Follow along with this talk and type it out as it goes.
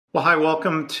Well, hi,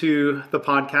 welcome to the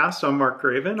podcast. I'm Mark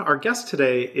Graven. Our guest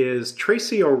today is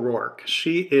Tracy O'Rourke.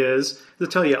 She is, to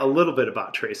tell you a little bit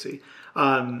about Tracy,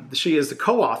 she is the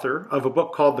co-author of a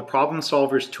book called The Problem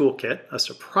Solver's Toolkit, a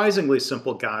surprisingly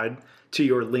simple guide to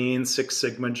your Lean Six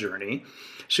Sigma journey.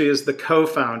 She is the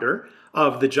co-founder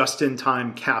of the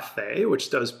Just-in-Time Cafe, which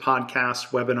does podcasts,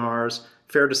 webinars,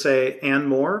 fair to say, and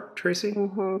more, Tracy?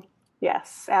 Mm-hmm.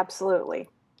 Yes, absolutely.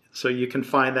 So you can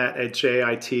find that at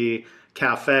JIT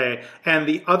Cafe. And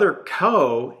the other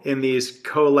co in these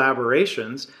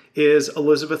collaborations is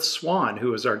Elizabeth Swan,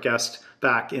 who was our guest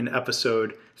back in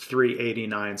episode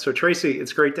 389. So Tracy,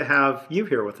 it's great to have you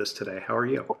here with us today. How are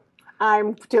you?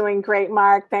 I'm doing great,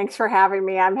 Mark. Thanks for having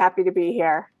me. I'm happy to be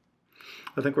here.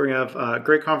 I think we're going to have a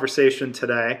great conversation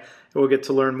today. We'll get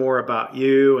to learn more about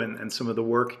you and some of the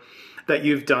work that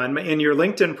you've done. In your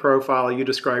LinkedIn profile, you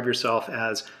describe yourself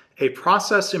as a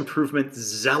process improvement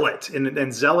zealot,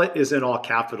 and zealot is in all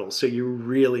capitals, so you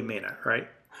really mean it, right?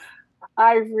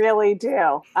 I really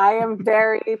do. I am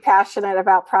very passionate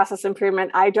about process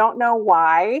improvement. I don't know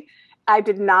why. I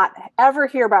did not ever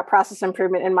hear about process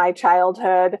improvement in my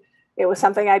childhood. It was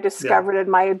something I discovered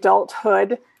in my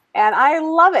adulthood, and I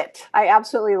love it. I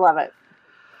absolutely love it.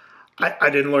 I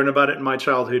didn't learn about it in my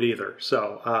childhood either,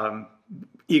 so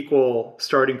equal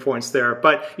starting points there.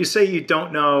 But you say you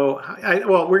don't know.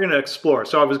 Well, we're going to explore.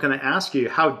 So I was going to ask you,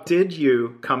 how did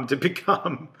you come to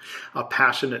become a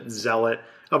passionate zealot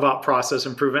about process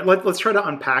improvement? Let's try to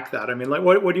unpack that. I mean, like,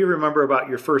 what do you remember about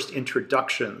your first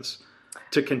introductions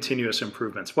to continuous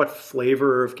improvements? What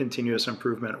flavor of continuous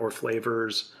improvement or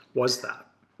flavors was that?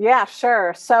 Yeah,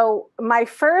 sure. So my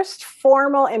first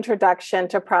formal introduction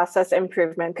to process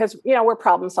improvement, because, we're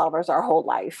problem solvers our whole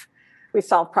life. We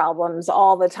solve problems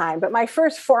all the time. But my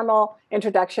first formal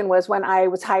introduction was when I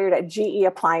was hired at GE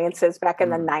Appliances back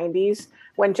in the 90s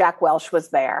when Jack Welch was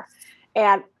there.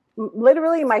 And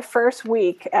literally my first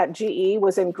week at GE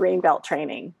was in Greenbelt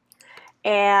training.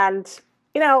 And,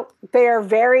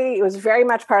 it was very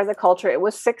much part of the culture. It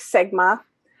was Six Sigma.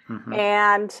 Mm-hmm.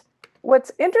 And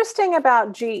what's interesting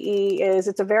about GE is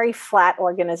it's a very flat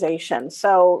organization.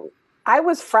 So I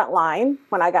was frontline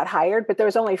when I got hired, but there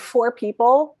was only 4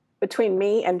 people between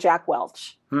me and Jack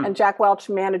Welch. And Jack Welch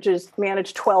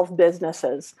managed 12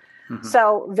 businesses. Mm-hmm.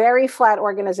 So very flat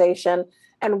organization.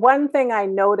 And one thing I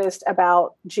noticed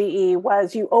about GE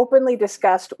was you openly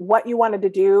discussed what you wanted to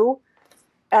do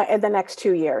in the next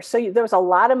 2 years. So there was a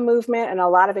lot of movement and a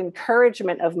lot of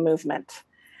encouragement of movement.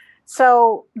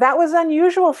 So that was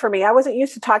unusual for me. I wasn't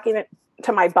used to talking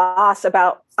to my boss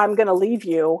about, I'm going to leave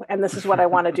you and this is what I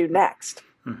want to do next.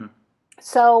 Mm-hmm.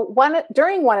 So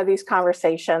during one of these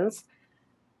conversations,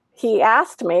 he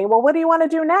asked me, well, what do you want to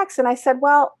do next? And I said,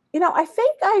 well, I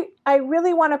think I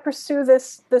really want to pursue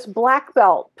this black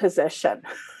belt position.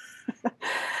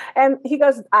 And he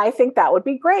goes, I think that would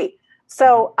be great.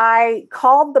 So I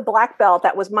called the black belt,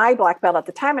 that was my black belt at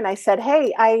the time. And I said,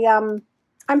 hey, I'm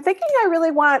thinking I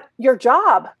really want your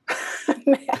job.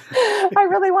 I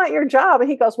really want your job. And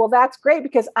he goes, well, that's great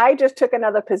because I just took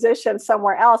another position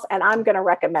somewhere else and I'm going to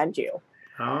recommend you.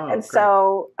 Oh, and great.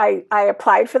 So I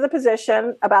applied for the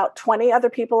position. About 20 other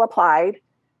people applied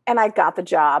and I got the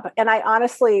job. And I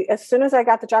honestly, as soon as I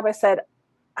got the job, I said,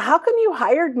 how come you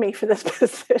hired me for this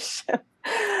position?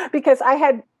 Because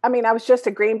I was just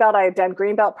a green belt. I had done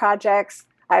green belt projects.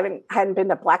 I hadn't been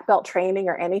to black belt training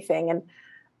or anything. And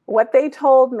what they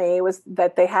told me was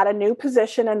that they had a new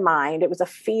position in mind. It was a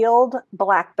field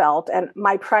black belt. And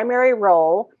my primary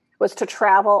role was to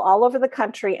travel all over the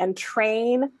country and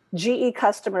train GE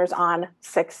customers on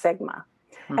Six Sigma.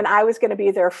 And I was going to be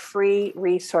their free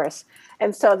resource.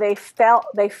 And so they felt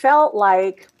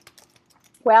like,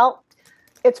 well,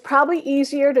 it's probably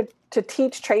easier to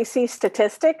teach Tracy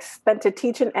statistics than to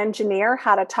teach an engineer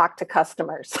how to talk to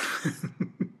customers.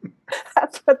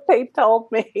 That's what they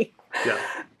told me. Yeah.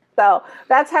 So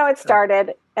that's how it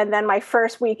started. And then my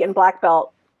first week in black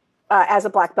belt, as a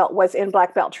black belt, was in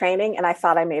black belt training. And I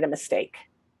thought I made a mistake.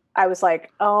 I was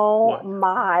like, oh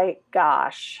my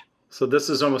gosh. So this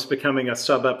is almost becoming a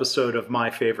sub-episode of My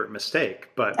Favorite Mistake.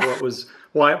 But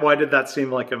why did that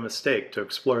seem like a mistake, to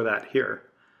explore that here?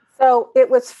 So it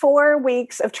was 4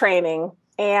 weeks of training.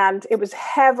 And it was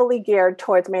heavily geared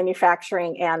towards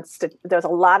manufacturing, and there's a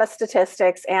lot of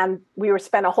statistics. And we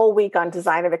spent a whole week on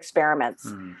design of experiments.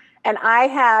 And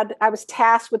I was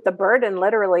tasked with the burden,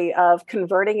 literally, of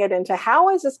converting it into how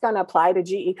is this going to apply to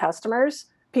GE customers?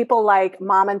 People like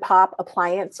mom and pop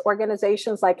appliance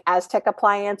organizations like Aztec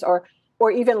Appliance, or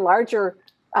even larger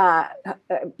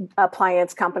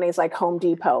appliance companies like Home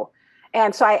Depot.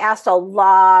 And so I asked a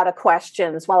lot of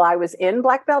questions while I was in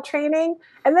black belt training.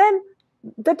 And then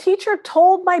the teacher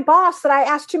told my boss that I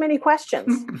asked too many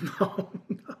questions. No.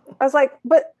 I was like,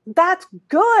 but that's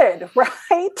good,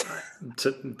 right?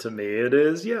 To me, it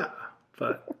is, yeah.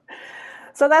 But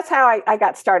so that's how I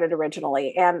got started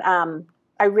originally. And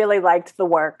I really liked the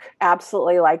work,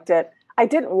 absolutely liked it. I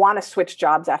didn't want to switch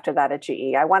jobs after that at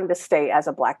GE. I wanted to stay as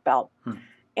a black belt.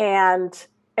 And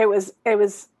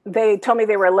they told me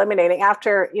they were eliminating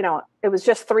after, it was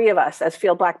just 3 of us as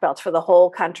field black belts for the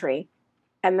whole country.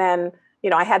 And then,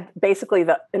 I had basically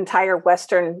the entire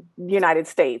Western United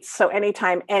States. So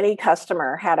anytime any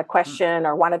customer had a question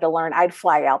or wanted to learn, I'd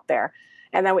fly out there.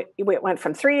 And then we went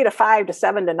from 3 to 5 to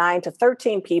 7 to 9 to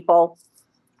 13 people.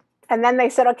 And then they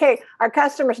said, okay, our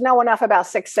customers know enough about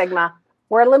Six Sigma.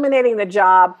 We're eliminating the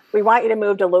job. We want you to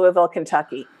move to Louisville,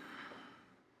 Kentucky.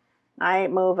 I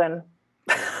ain't moving.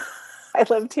 I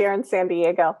lived here in San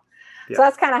Diego. Yeah. So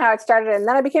that's kind of how it started. And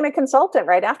then I became a consultant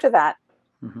right after that.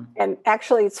 And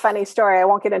actually, it's a funny story. I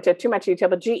won't get into too much detail,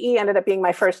 but GE ended up being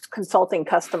my first consulting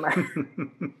customer.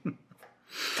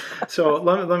 So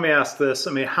let me ask this.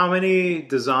 I mean, how many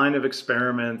design of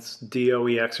experiments,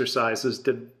 DOE exercises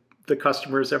did the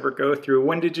customers ever go through?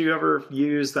 When did you ever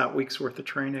use that week's worth of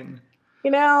training?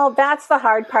 That's the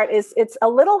hard part. Is it's a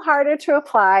little harder to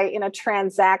apply in a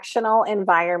transactional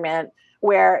environment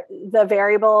where the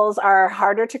variables are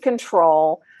harder to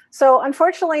control. So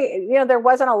unfortunately, there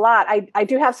wasn't a lot. I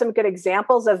do have some good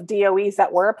examples of DOEs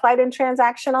that were applied in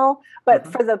transactional, but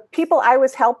for the people I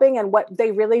was helping and what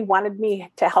they really wanted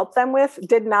me to help them with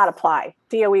did not apply.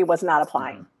 DOE was not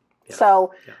applying. Yeah.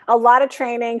 So a lot of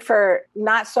training for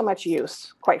not so much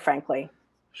use, quite frankly.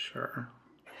 Sure.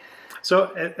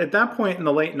 So at that point in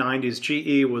the late 90s,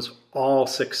 GE was all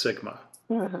Six Sigma,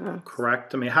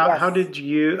 correct? I mean, how did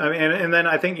you, and then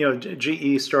I think,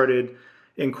 GE started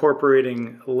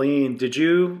incorporating Lean. Did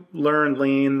you learn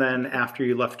Lean then after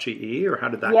you left GE, or how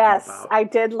did that come about? Yes, I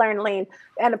did learn Lean.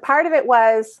 And a part of it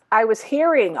was I was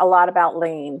hearing a lot about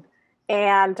Lean,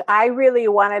 and I really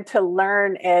wanted to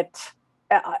learn it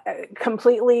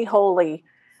completely wholly.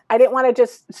 I didn't want to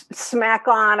just smack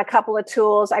on a couple of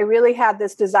tools. I really had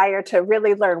this desire to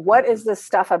really learn what is this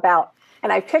stuff about.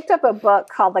 And I picked up a book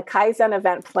called The Kaizen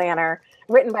Event Planner,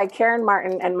 written by Karen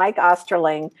Martin and Mike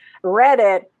Osterling, read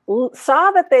it,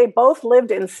 saw that they both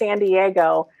lived in San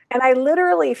Diego, and I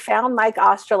literally found Mike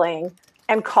Osterling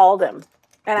and called him.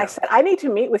 And I said, I need to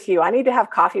meet with you. I need to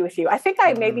have coffee with you. I think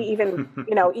I maybe even,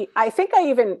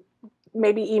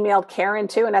 maybe emailed Karen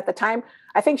too. And at the time,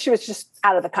 I think she was just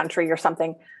out of the country or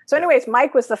something. So anyways,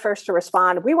 Mike was the first to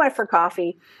respond. We went for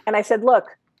coffee. And I said,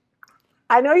 look,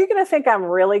 I know you're going to think I'm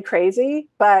really crazy,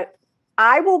 but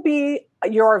I will be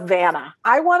your Vanna.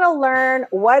 I want to learn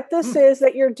what this is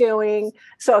that you're doing.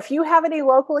 So if you have any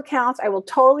local accounts, I will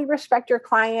totally respect your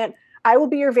client. I will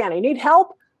be your Vanna. You need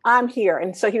help? I'm here.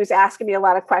 And so he was asking me a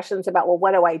lot of questions about, well,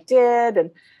 what do I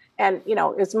did? And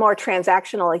it's more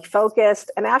transactionally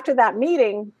focused. And after that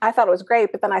meeting, I thought it was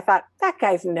great. But then I thought, that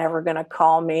guy's never going to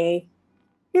call me.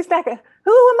 He's not going to,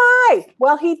 who am I?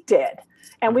 Well, he did.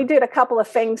 And we did a couple of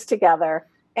things together.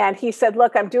 And he said,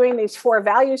 look, I'm doing these 4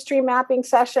 value stream mapping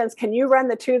sessions. Can you run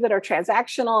the 2 that are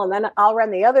transactional? And then I'll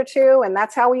run the other 2. And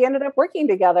that's how we ended up working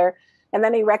together. And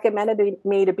then he recommended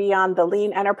me to be on the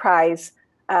Lean Enterprise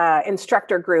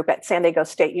instructor group at San Diego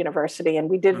State University. And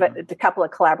we did a couple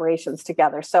of collaborations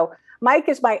together. So Mike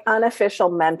is my unofficial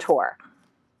mentor.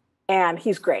 And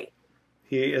he's great.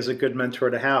 He is a good mentor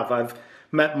to have. I've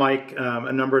met Mike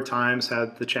a number of times,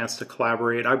 had the chance to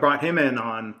collaborate. I brought him in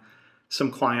on some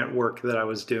client work that I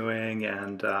was doing,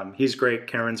 and he's great.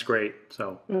 Karen's great.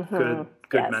 So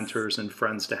good mentors and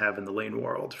friends to have in the Lean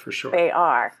world, for sure. They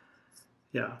are.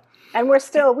 Yeah. And we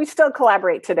still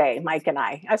collaborate today, Mike and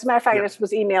I. As a matter of fact, I just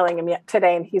was emailing him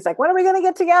today, and he's like, when are we going to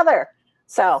get together?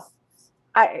 So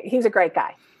he's a great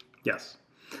guy. Yes.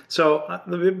 So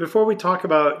before we talk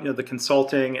about the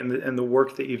consulting and the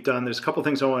work that you've done, there's a couple of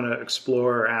things I want to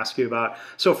explore or ask you about.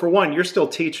 So for one, you're still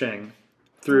teaching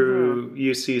through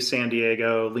UC San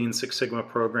Diego Lean Six Sigma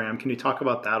program. Can you talk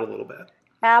about that a little bit?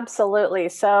 Absolutely.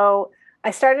 So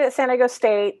I started at San Diego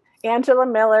State. Angela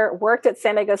Miller worked at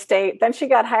San Diego State. Then she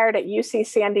got hired at UC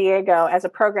San Diego as a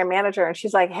program manager. And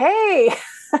she's like, hey.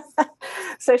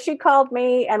 So she called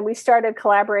me and we started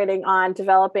collaborating on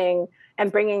developing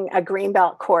and bringing a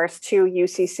Greenbelt course to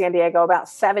UC San Diego about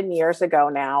 7 years ago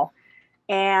now.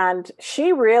 And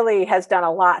she really has done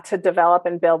a lot to develop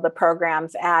and build the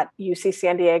programs at UC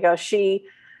San Diego. She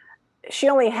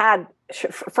only had,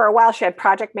 for a while, she had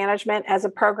project management as a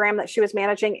program that she was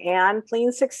managing and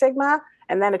Lean Six Sigma.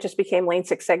 And then it just became Lean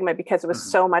Six Sigma because it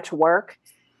was so much work.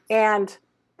 And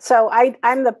So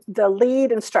I'm the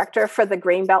lead instructor for the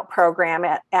Greenbelt program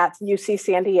at UC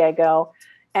San Diego,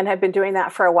 and have been doing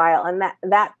that for a while. And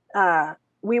that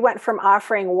we went from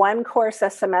offering one course a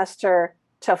semester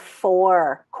to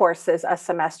 4 courses a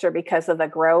semester because of the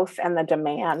growth and the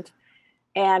demand.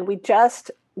 And we just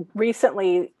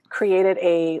recently created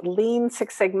a Lean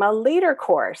Six Sigma leader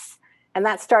course. And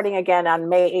that's starting again on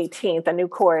May 18th, a new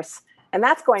course. And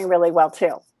that's going really well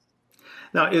too.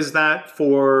 Now, is that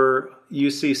for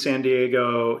UC San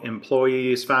Diego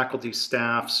employees, faculty,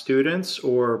 staff, students,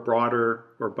 or broader,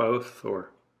 or both?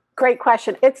 Or great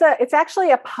question. It's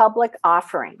actually a public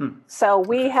offering. So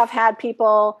we have had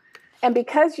people, and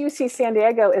because UC San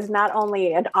Diego is not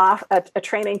only a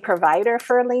training provider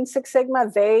for Lean Six Sigma,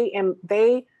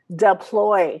 they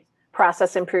deploy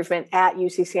process improvement at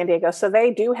UC San Diego. So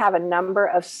they do have a number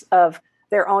of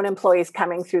their own employees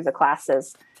coming through the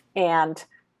classes, and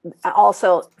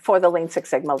also for the Lean Six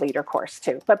Sigma leader course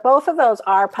too. But both of those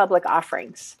are public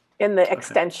offerings in the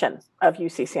extension of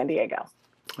UC San Diego.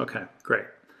 Okay, great.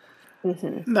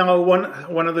 Now,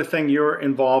 one other thing you're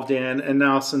involved in, and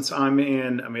now since I'm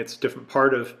in, I mean, it's a different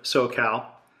part of SoCal,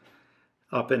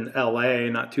 up in LA,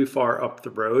 not too far up the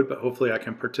road, but hopefully I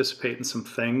can participate in some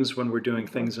things when we're doing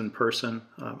things in person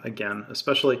again,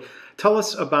 especially. Tell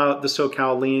us about the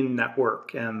SoCal Lean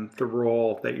Network and the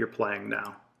role that you're playing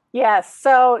now. Yes.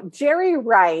 So Jerry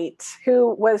Wright,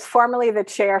 who was formerly the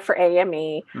chair for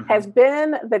AME, has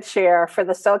been the chair for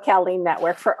the SoCal Lean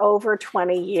Network for over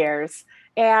 20 years.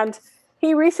 And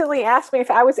he recently asked me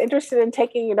if I was interested in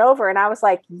taking it over. And I was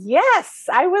like, yes,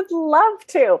 I would love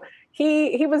to.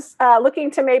 He was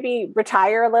looking to maybe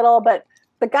retire a little, but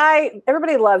the guy,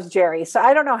 everybody loves Jerry. So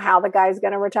I don't know how the guy's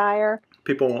going to retire.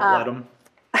 People won't let him.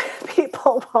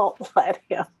 People won't let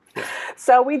him. Yeah.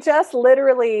 So we just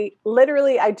literally,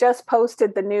 I just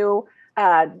posted the new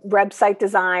website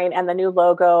design and the new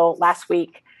logo last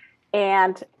week.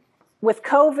 And with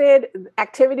COVID,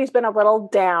 activity's been a little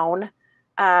down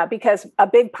because a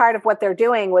big part of what they're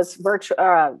doing was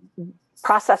virtual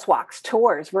process walks,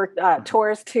 tours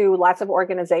to lots of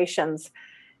organizations.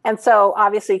 And so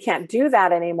obviously you can't do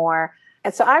that anymore.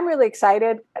 And so I'm really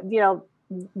excited,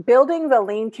 building the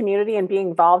Lean community and being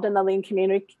involved in the Lean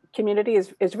community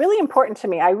is really important to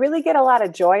me. I really get a lot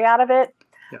of joy out of it.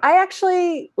 Yeah. I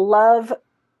actually love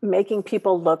making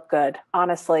people look good,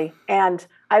 honestly. And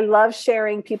I love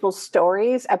sharing people's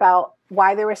stories about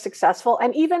why they were successful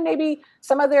and even maybe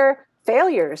some of their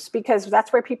failures, because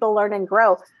that's where people learn and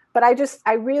grow. But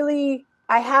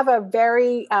I have a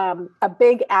very, a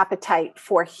big appetite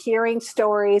for hearing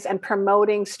stories and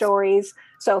promoting stories.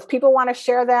 So if people want to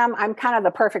share them, I'm kind of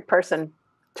the perfect person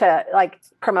to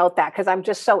promote that, because I'm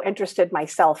just so interested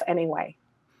myself anyway.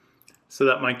 So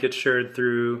that might get shared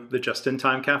through the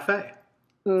Just-in-Time Cafe.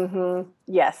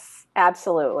 Yes,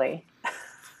 absolutely.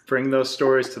 Bring those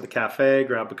stories to the cafe,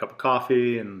 grab a cup of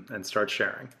coffee, and start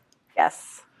sharing.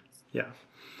 Yes. Yeah.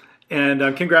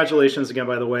 And congratulations again,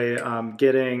 by the way,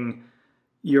 getting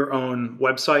your own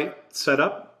website set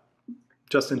up,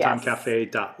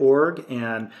 justintimecafe.org,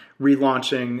 and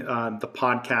relaunching the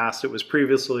podcast. It was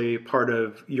previously part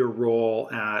of your role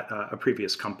at a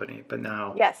previous company, but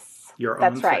now your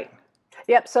own thing. Right.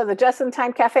 Yep. So the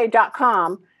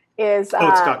justintimecafe.com is...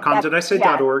 it's .com. Did I say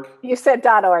 .org? You said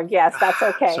 .org. Yes, that's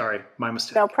okay. Sorry, my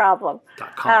mistake. No problem.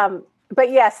 .com. But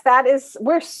yes,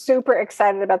 we're super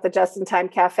excited about the Just-in-Time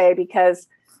Cafe because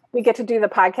we get to do the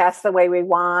podcast the way we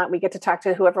want. We get to talk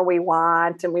to whoever we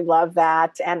want, and we love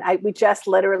that. And we just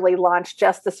literally launched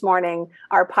just this morning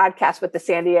our podcast with the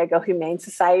San Diego Humane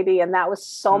Society, and that was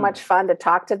so much fun to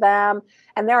talk to them.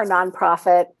 And they're a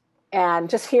nonprofit, and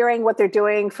just hearing what they're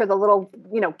doing for the little,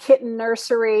 kitten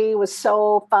nursery was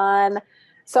so fun.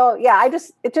 So yeah,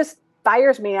 it just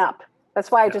fires me up.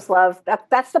 That's why I just love that.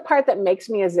 That's the part that makes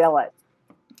me a zealot.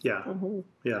 Yeah.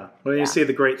 Yeah. Well, you see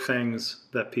the great things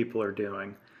that people are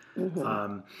doing.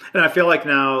 And I feel like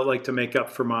now, to make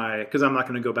up for because I'm not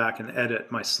going to go back and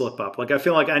edit my slip up. I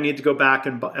feel like I need to go back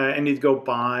and I need to go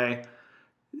buy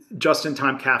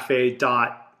Just-in-Time Cafe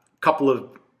couple of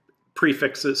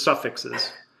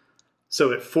suffixes.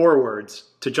 So it forwards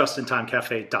to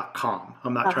justintimecafe.com.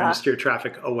 I'm not trying to steer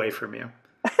traffic away from you.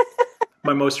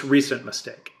 My most recent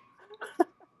mistake.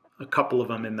 A couple of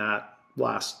them in that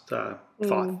last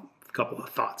couple of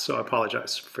thoughts. So I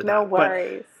apologize for that. No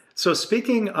worries. So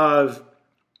speaking of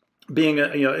being,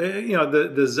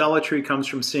 the zealotry comes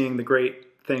from seeing the great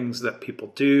things that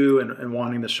people do and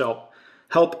wanting to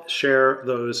help share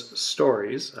those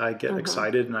stories. I get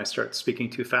excited and I start speaking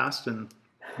too fast and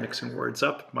mixing words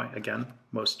up. My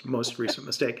most recent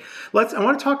mistake. I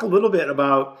want to talk a little bit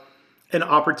about an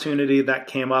opportunity that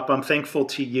came up. I'm thankful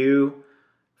to you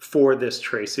for this,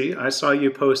 Tracy. I saw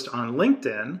you post on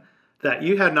LinkedIn that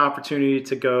you had an opportunity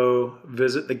to go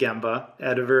visit the Gemba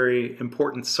at a very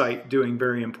important site doing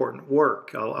very important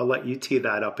work. I'll let you tee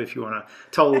that up if you want to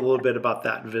tell a little bit about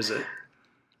that visit.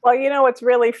 Well, what's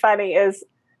really funny is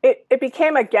it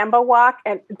became a Gemba walk,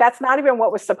 and that's not even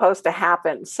what was supposed to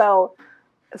happen. So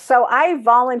I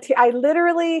volunteer. I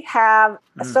literally have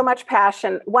so much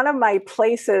passion. One of my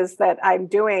places that I'm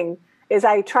doing is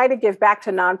I try to give back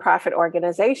to nonprofit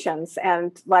organizations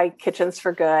and like Kitchens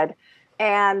for Good.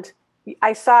 And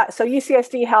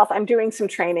UCSD Health, I'm doing some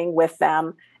training with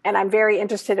them, and I'm very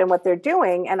interested in what they're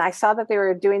doing. And I saw that they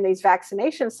were doing these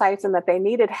vaccination sites and that they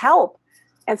needed help.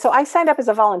 And so I signed up as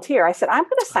a volunteer. I said, I'm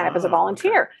going to sign up as a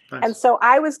volunteer. Okay. Nice. And so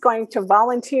I was going to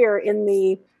volunteer in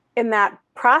that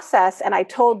process. And I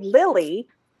told Lily,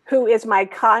 who is my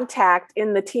contact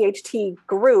in the THT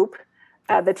group,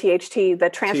 the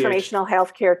Transformational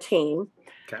Healthcare Team.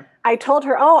 Okay. I told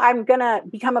her, I'm going to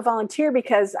become a volunteer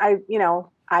because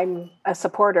I'm a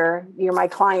supporter. You're my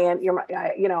client.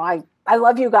 I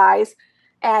love you guys.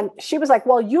 And she was like,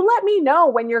 well, you let me know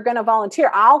when you're going to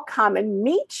volunteer. I'll come and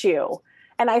meet you.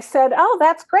 And I said, oh,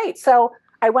 that's great. So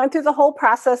I went through the whole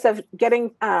process of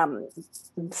getting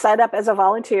set up as a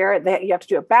volunteer. You have to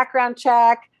do a background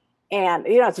check. And,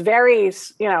 it's very,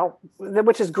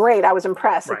 which is great. I was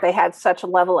impressed that they had such a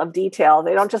level of detail.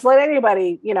 They don't just let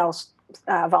anybody,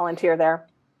 volunteer there.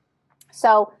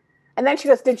 So, and then she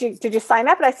goes, did you sign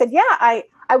up? And I said, yeah,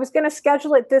 I was going to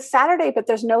schedule it this Saturday, but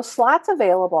there's no slots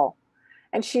available.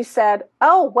 And she said,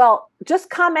 oh, well, just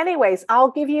come anyways.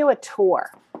 I'll give you a tour.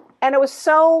 And it was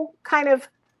so kind of,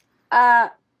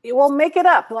 we'll make it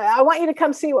up. Like, I want you to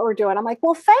come see what we're doing. I'm like,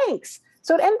 well, thanks.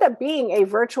 So it ended up being a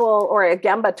virtual or a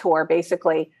Gemba tour,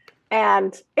 basically.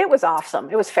 And it was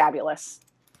awesome. It was fabulous.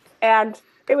 And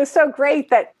it was so great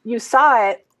that you saw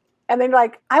it. And then you're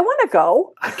like, I want to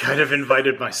go. I kind of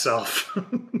invited myself.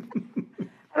 And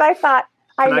I thought,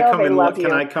 I know they love you.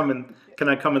 Can I come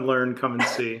and learn, come and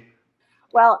see?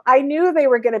 Well, I knew they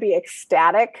were going to be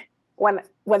ecstatic when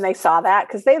they saw that,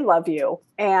 because they love you.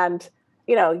 And,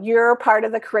 you're part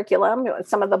of the curriculum.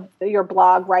 Some of your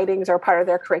blog writings are part of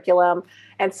their curriculum.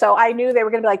 And so I knew they were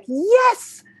going to be like,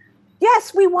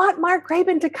 yes, we want Mark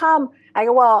Graben to come. I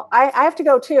go, well, I have to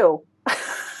go too.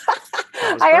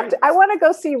 I want to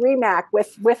go see REMAC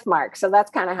with Mark. So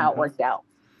that's kind of how it worked out.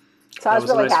 So I was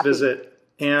really happy. Visit.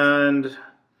 And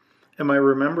am I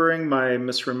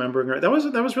misremembering right? That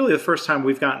was really the first time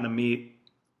we've gotten to meet.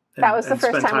 That was the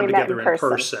first time we met in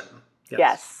person.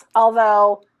 Yes.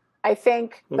 Although I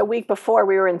think the week before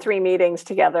we were in 3 meetings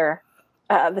together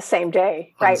the same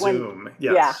day, right? On Zoom,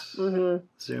 yes. Yeah. Mm-hmm.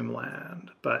 Zoom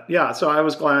land. But yeah, so I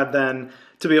was glad then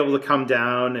to be able to come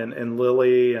down, and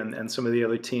Lily and some of the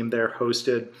other team there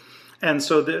hosted. And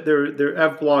so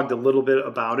I've blogged a little bit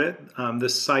about it.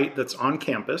 This site that's on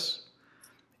campus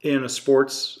in a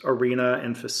sports arena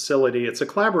and facility. It's a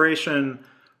collaboration,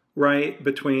 right,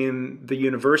 between the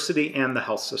university and the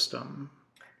health system.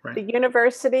 Right. The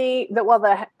university,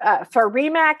 for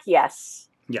REMAC, yes.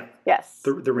 Yeah. Yes.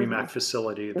 The REMAC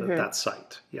facility, that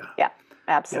site. Yeah. Yeah,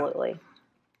 absolutely. Yeah.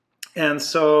 And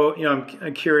so,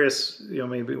 I'm curious,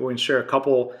 maybe we can share a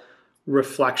couple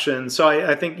reflections. So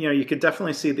I think, you could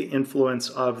definitely see the influence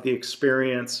of the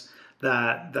experience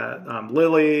that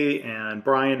Lily and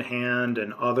Brian Hand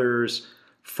and others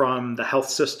from the health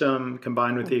system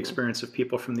combined with the experience of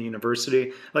people from the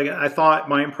university. Like, I thought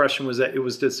my impression was that it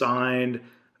was designed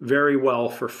very well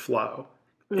for flow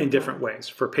in different ways,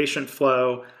 for patient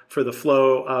flow, for the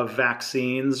flow of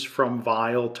vaccines from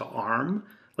vial to arm.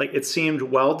 Like, it seemed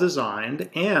well designed,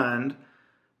 and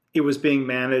it was being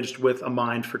managed with a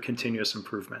mind for continuous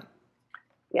improvement.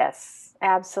 Yes,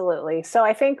 absolutely. So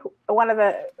I think one of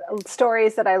the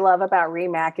stories that I love about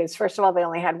REMAC is, first of all, they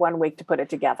only had 1 week to put it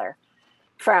together.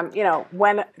 From,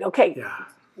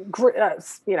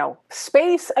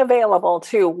 space available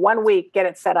to 1 week, get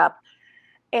it set up.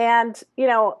 And,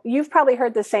 you've probably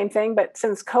heard the same thing, but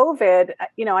since COVID,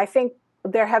 I think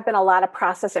there have been a lot of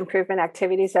process improvement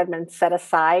activities that have been set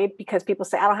aside because people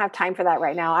say, I don't have time for that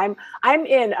right now. I'm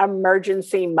in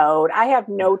emergency mode. I have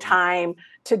no time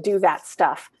to do that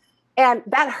stuff. And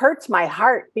that hurts my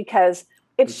heart, because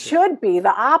it should be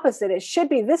the opposite. It should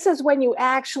be, this is when you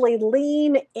actually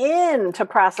lean into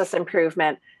process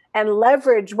improvement and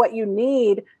leverage what you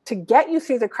need to get you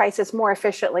through the crisis more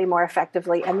efficiently, more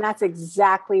effectively. And that's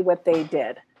exactly what they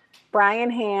did.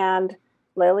 Brian Hand,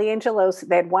 Lily Angelos,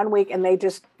 they had 1 week, and they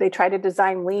tried to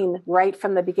design lean right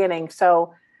from the beginning.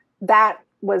 So that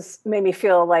made me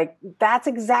feel like that's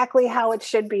exactly how it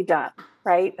should be done,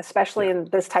 right? Especially in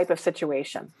this type of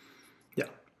situation. Yeah.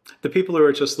 The people who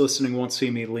are just listening won't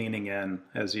see me leaning in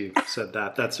as you said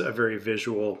that. That's a very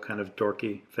visual kind of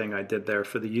dorky thing I did there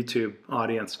for the YouTube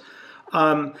audience.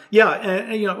 Yeah,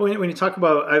 and you know, when you talk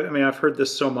about, I mean, I've heard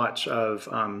this so much of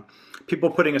people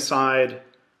putting aside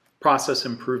process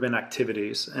improvement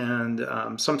activities,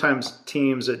 and sometimes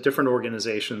teams at different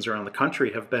organizations around the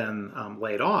country have been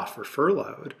laid off or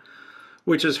furloughed,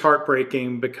 which is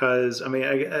heartbreaking because, I mean,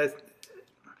 I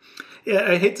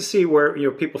hate to see where, you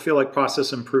know, people feel like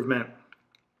process improvement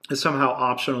is somehow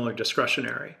optional or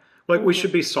discretionary. Like we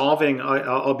should be solving,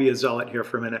 I'll be a zealot here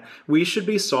for a minute, we should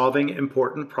be solving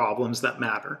important problems that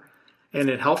matter. And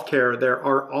in healthcare, there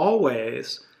are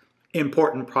always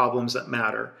important problems that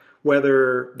matter,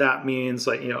 whether that means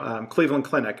like, you know, Cleveland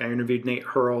Clinic, I interviewed Nate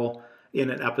Hurl in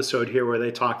an episode here where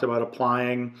they talked about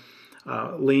applying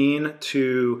Lean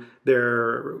to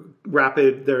their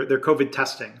COVID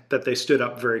testing that they stood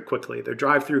up very quickly, their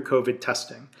drive-through COVID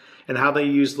testing, and how they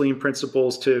used Lean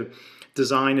principles to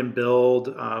design and build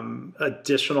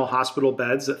additional hospital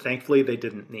beds that thankfully they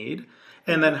didn't need,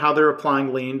 and then how they're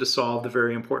applying Lean to solve the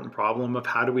very important problem of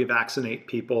how do we vaccinate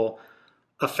people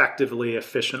effectively,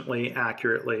 efficiently,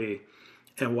 accurately,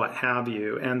 and what have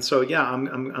you. And so, yeah,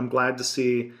 I'm glad to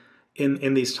see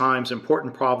in these times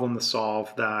important problem to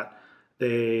solve that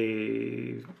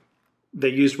they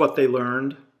used what they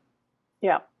learned.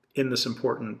 Yeah. In this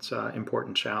important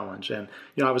challenge, and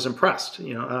you know, I was impressed.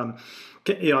 You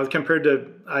know, compared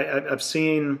to I've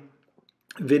seen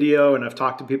video and I've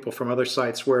talked to people from other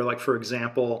sites where, like for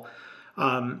example,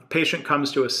 patient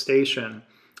comes to a station,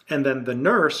 and then the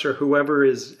nurse or whoever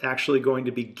is actually going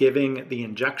to be giving the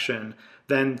injection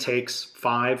then takes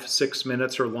 5-6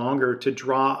 minutes or longer to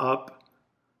draw up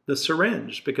the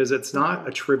syringe because it's not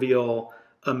a trivial,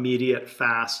 immediate,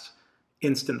 fast,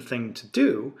 instant thing to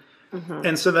do.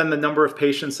 And so then the number of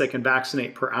patients they can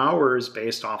vaccinate per hour is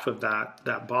based off of that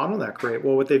bottleneck rate.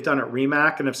 Well, what they've done at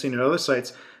REMAC, and I've seen at other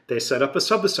sites, they set up a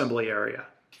subassembly area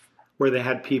where they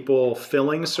had people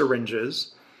filling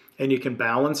syringes, and you can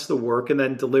balance the work and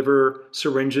then deliver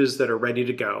syringes that are ready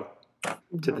to go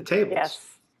to the tables. Yes.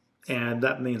 And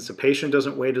that means the patient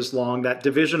doesn't wait as long. That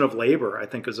division of labor, I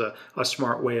think, is a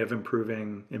smart way of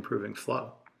improving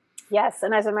flow. Yes,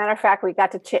 and as a matter of fact, we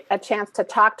got a chance to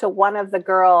talk to one of the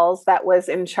girls that was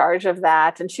in charge of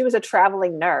that, and she was a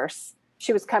traveling nurse.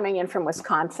 She was coming in from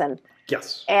Wisconsin.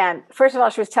 Yes. And first of all,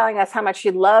 she was telling us how much she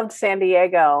loved San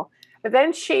Diego, but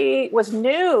then she was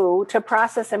new to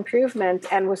process improvement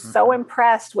and was so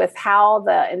impressed with how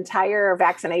the entire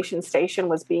vaccination station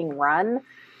was being run,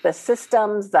 the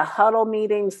systems, the huddle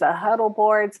meetings, the huddle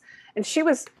boards, and she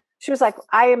was like,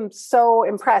 I am so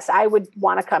impressed. I would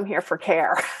want to come here for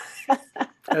care.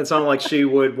 It sounded like she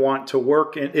would want to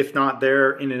work, if not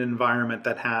there, in an environment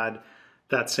that had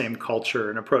that same culture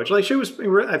and approach. Like she was,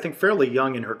 I think, fairly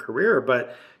young in her career,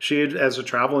 but she had, as a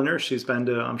travel nurse, she's been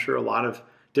to, I'm sure, a lot of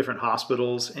different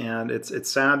hospitals, and it's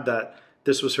sad that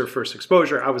this was her first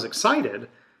exposure. I was excited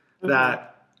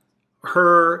that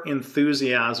her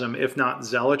enthusiasm, if not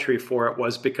zealotry for it,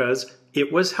 was because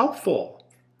it was helpful.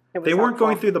 They weren't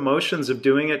going through the motions of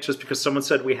doing it just because someone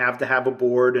said we have to have a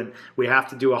board and we have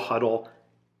to do a huddle.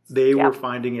 They were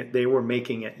finding it, they were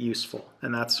making it useful.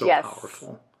 And that's so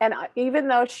powerful. And even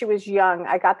though she was young,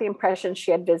 I got the impression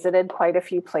she had visited quite a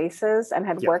few places and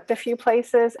had worked a few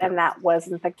places. And that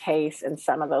wasn't the case in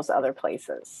some of those other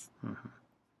places.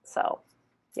 So,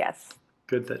 yes.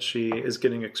 Good that she is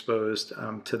getting exposed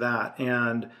to that.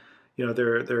 And you know,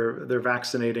 they're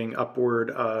vaccinating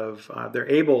upward of, they're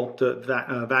able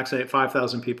to vaccinate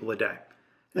 5,000 people a day.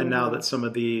 And now that some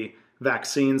of the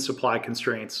vaccine supply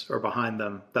constraints are behind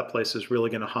them, that place is really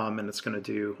going to hum and it's going to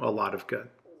do a lot of good.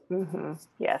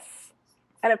 Yes.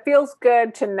 And it feels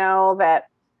good to know that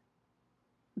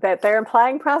they're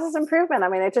implying process improvement. I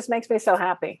mean, it just makes me so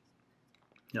happy.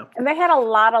 Yep. And they had a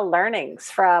lot of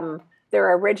learnings from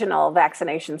their original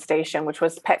vaccination station, which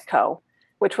was Petco,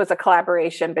 which was a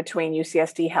collaboration between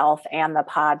UCSD Health and the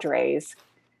Padres.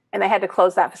 And they had to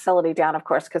close that facility down, of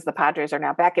course, because the Padres are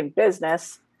now back in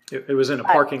business. It was in a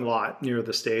parking lot near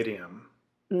the stadium.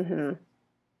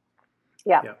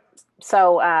 Yeah.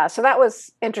 So that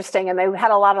was interesting. And they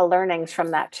had a lot of learnings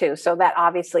from that, too. So that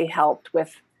obviously helped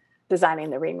with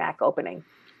designing the REMAC opening.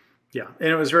 Yeah. And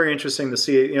it was very interesting to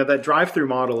see, you know, that drive-through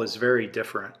model is very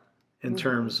different in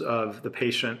terms of the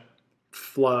patient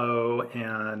flow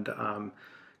and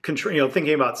control, you know,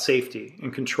 thinking about safety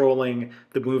and controlling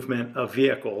the movement of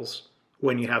vehicles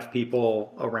when you have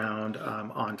people around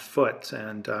on foot.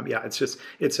 And it's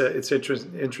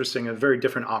interesting, a very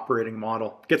different operating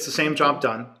model. Gets the same job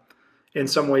done. In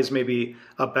some ways, maybe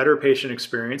a better patient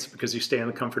experience because you stay in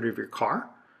the comfort of your car.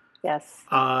 Yes.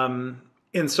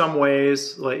 in some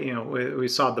ways, like, we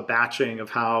saw the batching of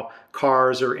how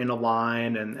cars are in a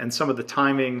line, and some of the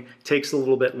timing takes a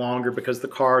little bit longer because the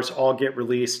cars all get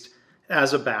released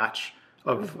as a batch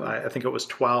of, I think it was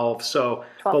 12. So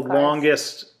 12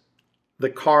 cars. the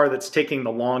car that's taking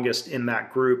the longest in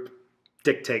that group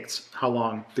dictates how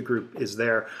long the group is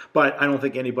there. But I don't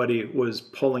think anybody was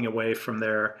pulling away from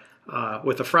there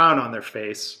with a frown on their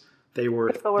face. They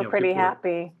were, People were pretty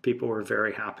happy. People were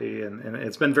very happy, and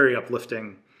it's been very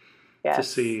uplifting to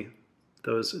see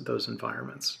those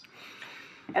environments.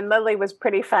 And Lily was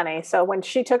pretty funny. So when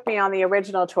she took me on the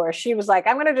original tour, she was like,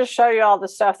 I'm going to just show you all the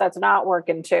stuff that's not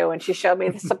working too. And she showed me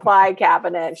the supply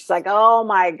cabinet. She's like, oh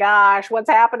my gosh, what's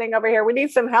happening over here? We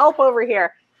need some help over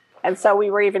here. And so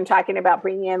we were even talking about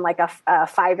bringing in like a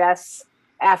 5S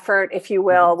effort, if you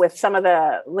will, with some of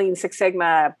the Lean Six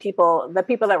Sigma people, the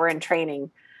people that were in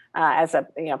training as a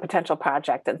potential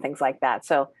project and things like that.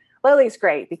 So Lily's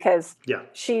great because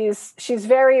she's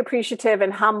very appreciative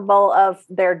and humble of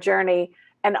their journey,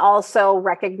 and also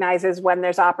recognizes when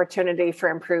there's opportunity for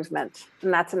improvement.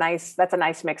 And that's a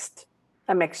nice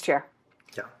mixture.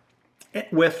 Yeah.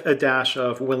 With a dash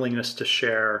of willingness to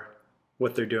share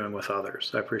what they're doing with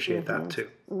others. I appreciate that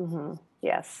too.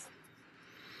 Yes.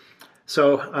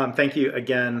 So thank you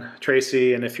again,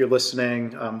 Tracy. And if you're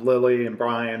listening, Lily and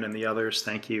Brian and the others,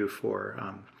 thank you for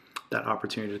that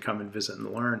opportunity to come and visit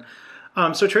and learn.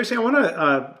 So Tracy, I want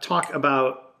to talk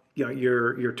about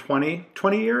your 20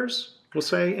 years, we'll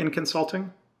say, in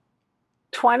consulting.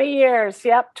 20 years.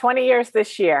 Yep. 20 years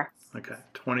this year. Okay.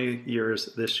 20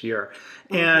 years this year.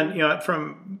 And,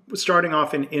 from starting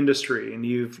off in industry, and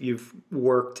you've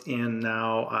worked in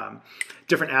now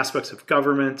different aspects of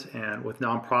government and with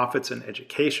nonprofits and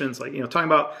educations, like, talking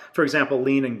about, for example,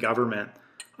 lean in government.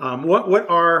 What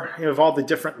are, of all the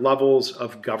different levels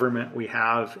of government we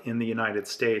have in the United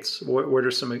States, what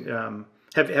are some,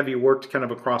 have you worked kind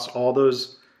of across all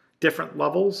those different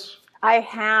levels? I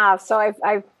have. So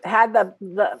I've had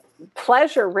the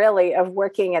pleasure really of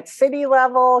working at city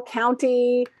level,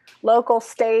 county, local,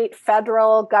 state,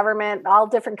 federal government, all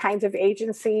different kinds of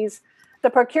agencies. The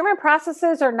procurement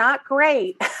processes are not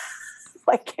great.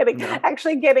 Like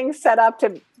actually getting set up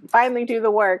to finally do the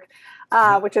work,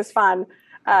 which is fun.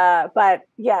 But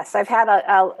yes, I've had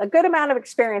a good amount of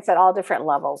experience at all different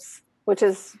levels, which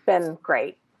has been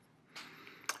great.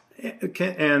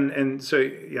 And so,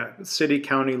 city,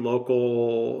 county,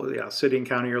 local, city and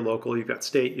county or local, you've got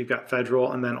state, you've got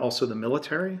federal, and then also the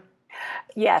military?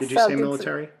 Yes. Did you say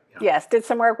military? Yes, did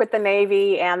some work with the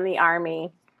Navy and the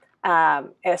Army,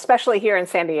 especially here in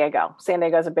San Diego. San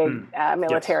Diego is a big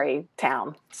military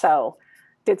town, so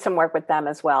did some work with them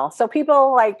as well. So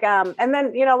people like, and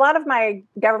then, a lot of my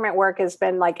government work has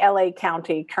been like LA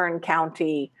County, Kern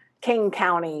County, King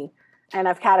County, and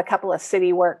I've had a couple of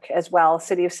city work as well,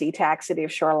 City of SeaTac, City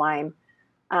of Shoreline,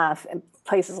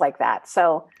 places like that.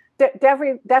 So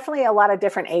definitely a lot of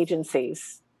different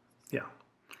agencies. Yeah.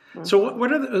 So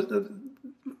what are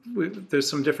there's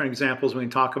some different examples we can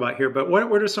talk about here, but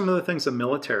what are some of the things the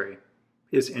military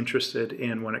is interested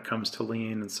in when it comes to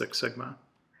Lean and Six Sigma?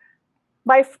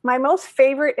 My most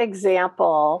favorite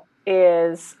example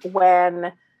is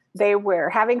when they were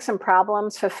having some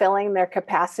problems fulfilling their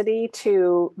capacity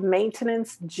to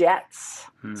maintenance jets.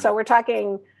 So we're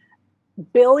talking $1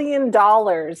 billion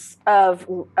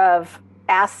of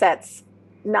assets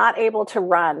not able to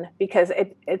run because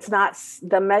it's not,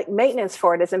 the maintenance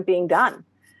for it isn't being done.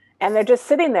 And they're just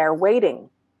sitting there waiting.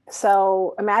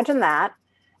 So imagine that.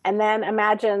 And then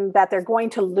imagine that they're going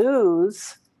to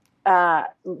lose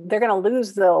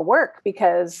the work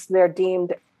because they're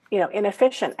deemed,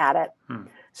 inefficient at it.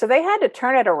 So they had to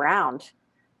turn it around,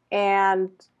 and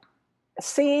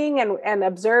seeing and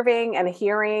observing and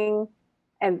hearing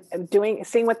and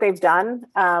seeing what they've done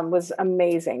was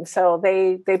amazing. So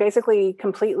they basically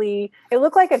it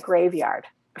looked like a graveyard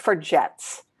for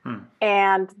jets.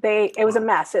 And it was a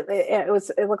mess. It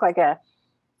looked like a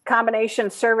combination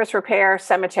service repair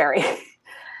cemetery.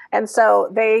 And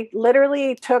so they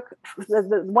literally took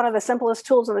one of the simplest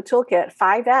tools in the toolkit,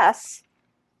 5S,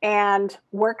 and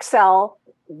work cell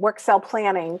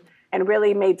planning, and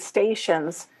really made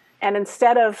stations. And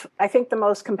instead of, I think the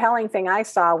most compelling thing I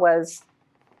saw was,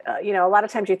 a lot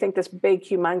of times you think this big,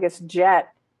 humongous jet,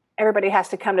 everybody has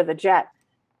to come to the jet.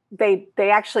 They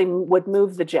actually would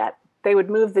move the jet. They would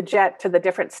move the jet to the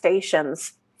different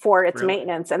stations for its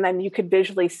maintenance. And then you could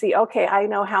visually see, okay, I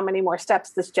know how many more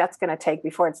steps this jet's going to take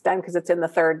before it's done because it's in the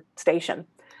third station.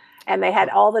 And they had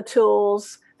all the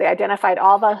tools. They identified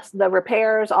all the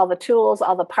repairs, all the tools,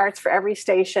 all the parts for every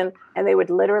station, and they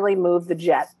would literally move the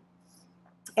jet.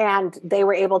 And they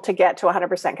were able to get to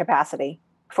 100% capacity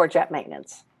for jet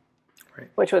maintenance, Right.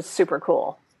 which was super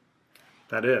cool.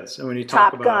 That is. And when you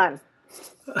talk Top Gun.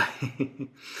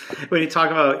 When you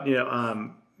talk about,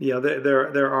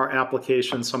 there are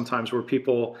applications sometimes where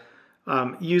people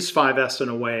use 5S in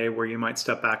a way where you might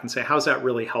step back and say, how's that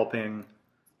really helping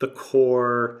the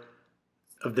core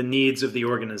of the needs of the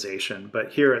organization?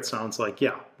 But here it sounds like,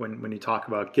 when you talk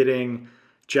about getting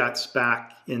jets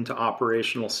back into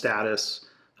operational status,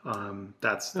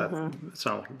 that's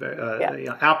sounds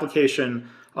like application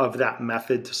of that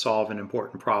method to solve an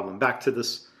important problem. Back to the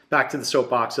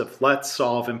soapbox of let's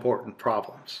solve important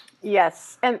problems.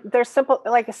 Yes, and there's simple,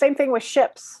 like the same thing with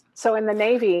ships. So in the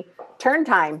Navy, turn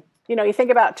time. You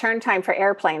think about turn time for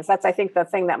airplanes. That's, I think, the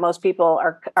thing that most people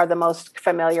are the most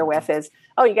familiar with is,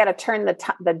 you got to turn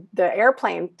the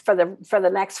airplane for the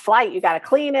next flight. You got to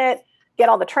clean it, get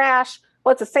all the trash.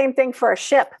 Well, it's the same thing for a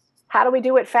ship. How do we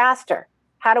do it faster?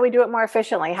 How do we do it more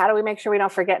efficiently? How do we make sure we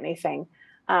don't forget anything?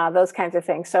 Those kinds of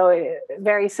things. So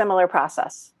very similar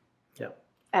process. Yeah.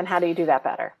 And how do you do that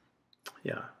better?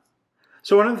 Yeah.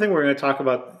 So one of the things we're going to talk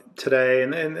about today,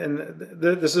 and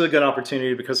this is a good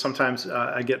opportunity because sometimes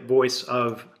I get voice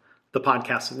of the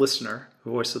podcast listener,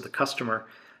 voice of the customer,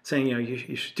 saying,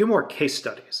 you should do more case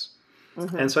studies.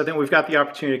 Mm-hmm. And so I think we've got the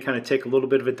opportunity to kind of take a little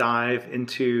bit of a dive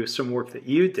into some work that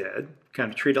you did,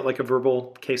 kind of treat it like a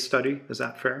verbal case study. Is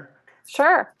that fair?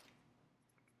 Sure.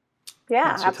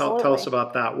 Yeah, so absolutely. Tell us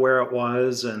about that, where it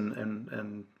was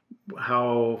and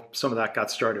how some of that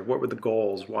got started. What were the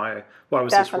goals? Why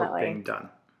was this work being done?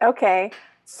 Okay.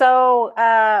 So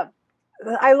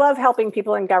I love helping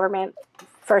people in government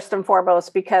first and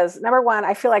foremost because, number one,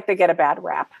 I feel like they get a bad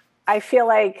rap. I feel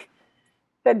like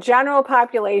the general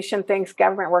population thinks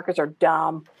government workers are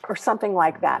dumb or something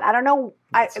like that. I don't know.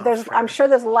 I'm sure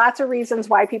there's lots of reasons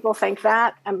why people think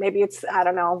that. And maybe it's, I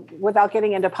don't know, without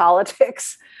getting into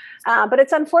politics. But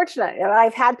it's unfortunate.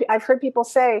 I've heard people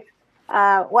say,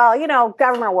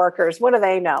 government workers, what do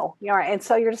they know? And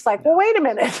so you're just like, well, wait a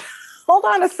minute. Hold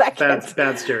on a second.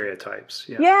 Bad stereotypes.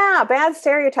 Yeah, bad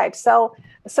stereotypes. So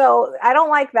I don't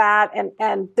like that.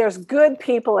 And there's good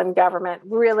people in government,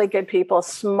 really good people,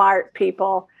 smart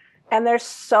people. And there's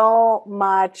so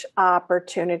much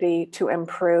opportunity to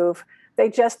improve. They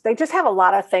just have a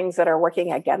lot of things that are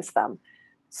working against them.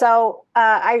 So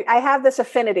I have this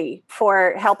affinity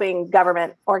for helping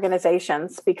government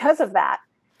organizations because of that.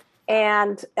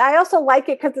 And I also like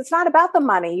it because it's not about the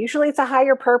money. Usually it's a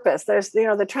higher purpose. There's,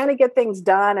 they're trying to get things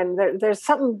done and there's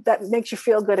something that makes you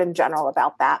feel good in general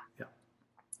about that. Yeah.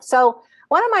 So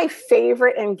one of my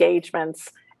favorite engagements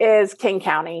is King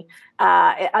County.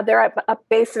 They're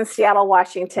based in Seattle,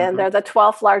 Washington. Mm-hmm. They're the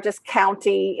 12th largest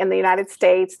county in the United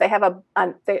States. They have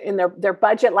in their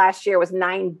budget last year was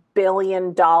 $9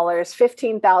 billion,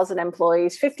 15,000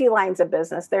 employees, 50 lines of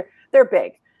business. They're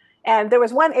big. And there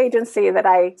was one agency that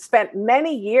I spent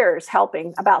many years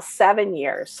helping, about 7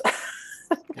 years.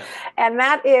 Yeah. And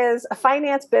that is a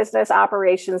finance business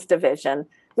operations division.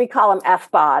 We call them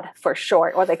FBOD for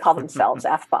short, or they call themselves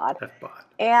FBOD. FBOD.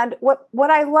 And what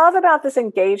I love about this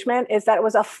engagement is that it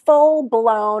was a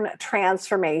full-blown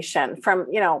transformation from,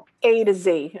 A to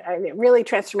Z. I mean, really,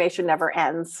 transformation never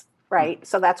ends, right? Mm-hmm.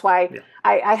 So that's why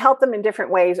I help them in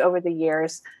different ways over the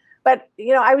years. But,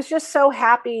 I was just so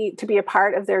happy to be a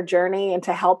part of their journey and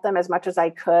to help them as much as I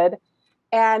could.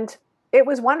 And it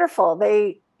was wonderful.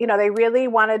 They really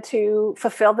wanted to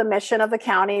fulfill the mission of the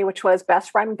county, which was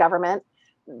best run government.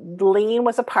 Lean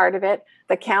was a part of it.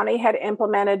 The county had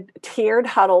implemented tiered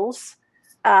huddles,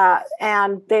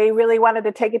 and they really wanted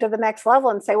to take it to the next level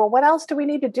and say, well, what else do we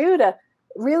need to do to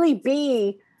really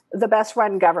be the best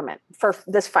run government for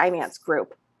this finance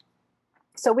group?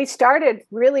 So we started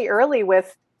really early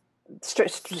with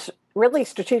really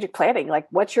strategic planning, like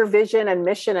what's your vision and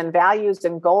mission and values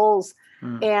and goals.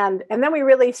 And then we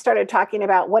really started talking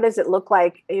about what does it look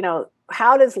like,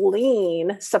 how does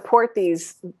Lean support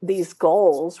these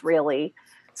goals really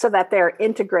so that they're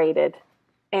integrated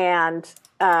and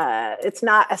it's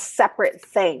not a separate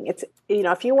thing. It's,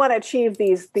 if you want to achieve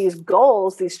these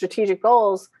goals, these strategic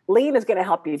goals, Lean is going to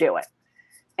help you do it.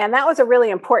 And that was a really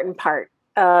important part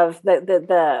of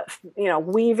the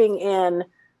weaving in.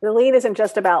 The Lean isn't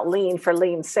just about lean for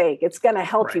lean's sake. It's going to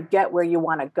help you get where you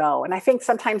want to go. And I think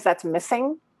sometimes that's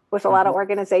missing with a lot of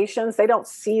organizations. They don't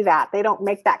see that. They don't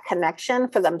make that connection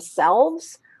for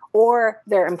themselves or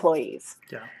their employees.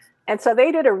 Yeah. And so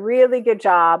they did a really good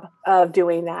job of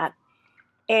doing that.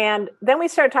 And then we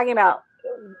started talking about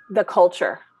the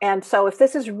culture. And so if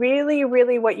this is really,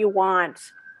 really what you want,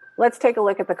 let's take a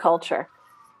look at the culture.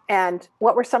 And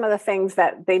what were some of the things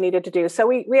that they needed to do? So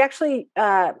we actually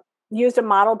used a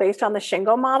model based on the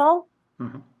Shingo model.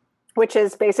 Mm-hmm. which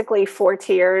is basically 4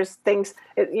 tiers. Things,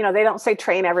 they don't say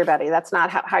train everybody. That's not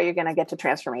how you're going to get to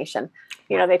transformation.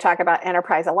 They talk about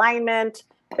enterprise alignment.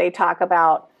 They talk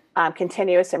about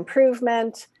continuous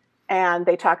improvement, and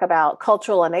they talk about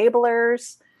cultural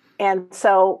enablers. And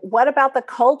so what about the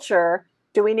culture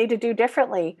do we need to do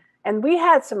differently? And we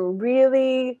had some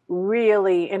really,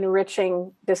 really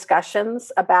enriching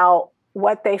discussions about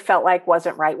what they felt like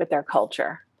wasn't right with their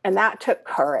culture. And that took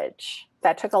courage.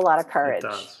 That took a lot of courage. It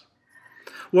does.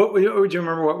 What do you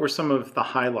remember? What were some of the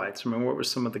highlights? I mean, what were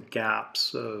some of the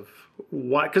gaps of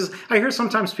why? Because I hear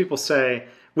sometimes people say,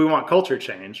 we want culture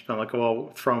change. And I'm like,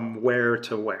 well, from where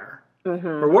to where? Mm-hmm.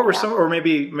 Or what were some, or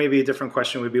maybe a different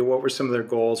question would be, what were some of their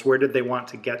goals? Where did they want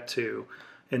to get to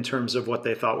in terms of what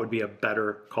they thought would be a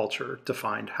better culture?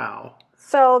 Defined how?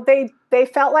 So they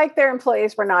felt like their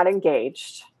employees were not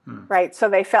engaged, right? So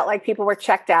they felt like people were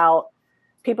checked out.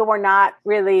 People were not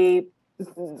really,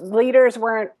 leaders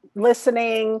weren't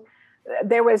listening.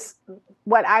 There was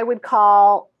what I would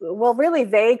call, well, really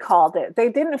they called it, they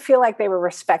didn't feel like they were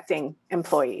respecting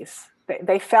employees.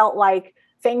 They felt like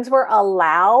things were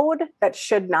allowed that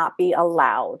should not be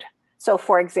allowed. So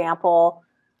for example,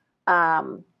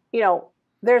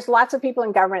 there's lots of people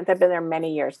in government that have been there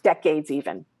many years, decades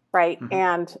even, right? Mm-hmm.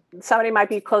 And somebody might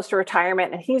be close to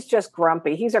retirement and he's just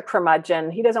grumpy. He's a curmudgeon.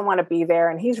 He doesn't want to be there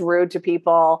and he's rude to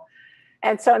people.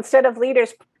 And so instead of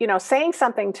leaders, saying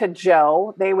something to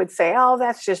Joe, they would say, "Oh,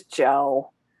 that's just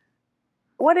Joe.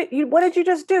 What did you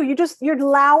just do? You're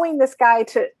allowing this guy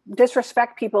to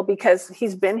disrespect people because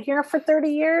he's been here for 30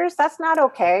 years. That's not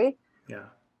okay." Yeah.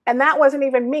 And that wasn't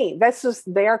even me. This was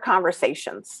their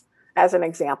conversations as an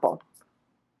example.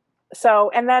 So,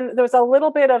 and then there was a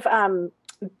little bit of,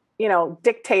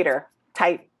 dictator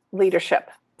type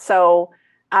leadership. So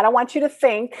I don't want you to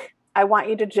think, I want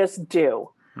you to just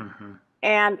do. Mm-hmm.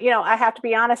 And, I have to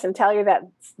be honest and tell you that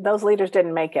those leaders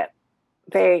didn't make it.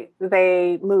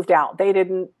 They moved out. They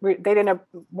didn't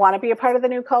want to be a part of the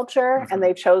new culture, mm-hmm. and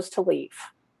they chose to leave,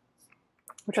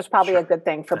 which was probably a good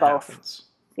thing for both. Happens.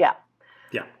 Yeah.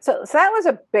 Yeah. So that was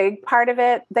a big part of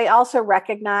it. They also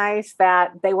recognized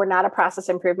that they were not a process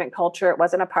improvement culture. It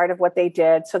wasn't a part of what they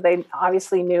did. So they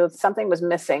obviously knew something was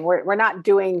missing. We're not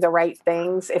doing the right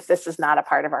things if this is not a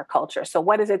part of our culture. So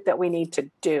what is it that we need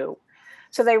to do?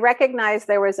 So they recognized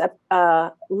there was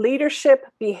a leadership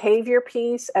behavior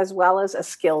piece as well as a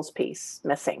skills piece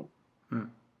missing. Hmm.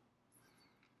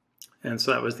 And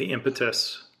so that was the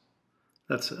impetus.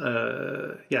 That's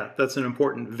an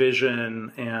important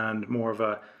vision and more of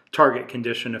a target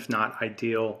condition, if not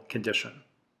ideal condition,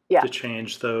 to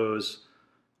change those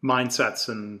mindsets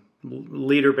and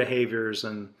leader behaviors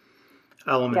and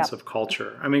elements of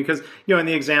culture. I mean, because, in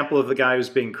the example of the guy who's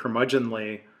being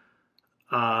curmudgeonly,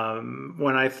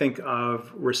 when I think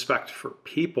of respect for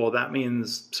people, that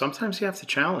means sometimes you have to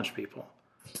challenge people.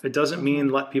 It doesn't mean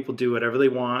let people do whatever they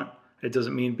want. It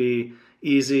doesn't mean be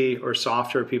easy or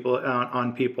softer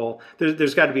on people.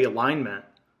 There's got to be alignment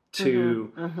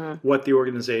to what the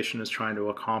organization is trying to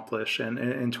accomplish.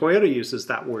 And Toyota uses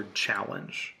that word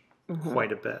challenge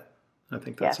quite a bit. I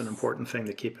think that's an important thing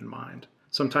to keep in mind.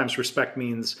 Sometimes respect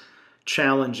means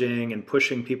challenging and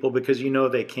pushing people because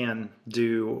they can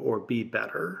do or be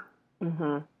better.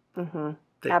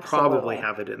 They probably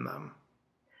have it in them.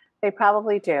 They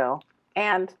probably do.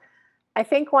 And I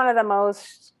think one of the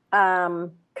most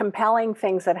compelling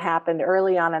things that happened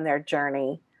early on in their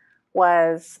journey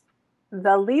was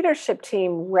the leadership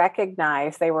team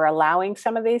recognized they were allowing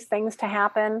some of these things to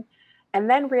happen and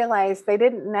then realized they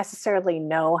didn't necessarily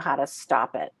know how to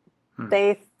stop it.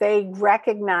 They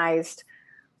recognized,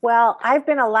 well, I've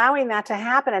been allowing that to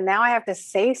happen and now I have to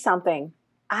say something.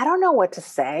 I don't know what to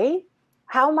say.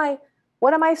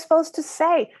 What am I supposed to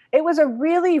say? It was a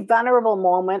really vulnerable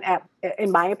moment,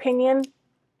 in my opinion,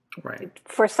 right,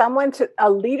 for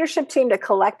a leadership team to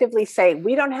collectively say,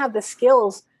 we don't have the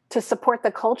skills to support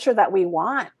the culture that we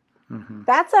want. Mm-hmm.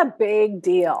 That's a big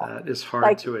deal. That is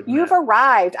hard to admit. You've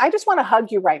arrived. I just want to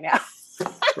hug you right now.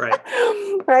 Right.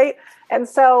 Right. And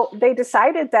so they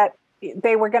decided that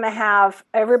they were going to have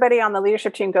everybody on the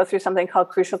leadership team go through something called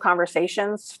Crucial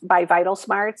Conversations by Vital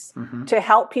Smarts to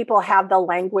help people have the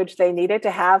language they needed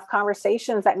to have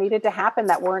conversations that needed to happen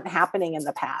that weren't happening in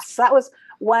the past. So that was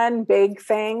one big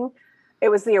thing. It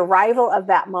was the arrival of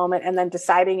that moment and then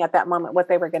deciding at that moment what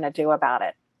they were going to do about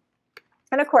it.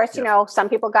 And of course, some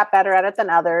people got better at it than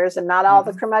others, and not all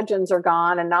the curmudgeons are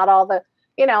gone, and not all the,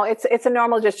 it's a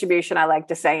normal distribution, I like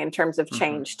to say, in terms of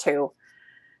change too.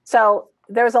 So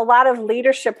there's a lot of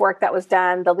leadership work that was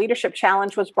done. The leadership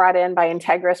challenge was brought in by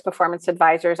Integris Performance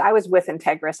Advisors. I was with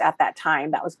Integris at that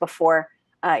time. That was before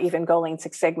even Go Lean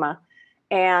Six Sigma.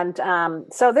 And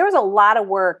so there was a lot of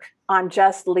work on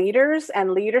just leaders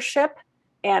and leadership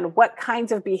and what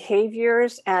kinds of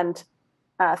behaviors and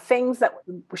things that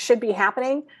should be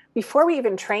happening before we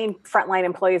even trained frontline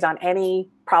employees on any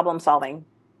problem solving,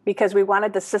 because we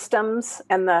wanted the systems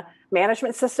and the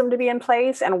management system to be in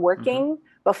place and working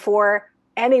before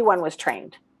anyone was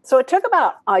trained. So it took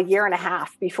about a year and a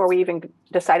half before we even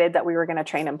decided that we were going to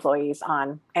train employees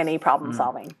on any problem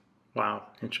solving. Wow,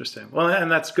 interesting. Well, and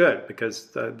that's good, because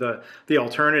the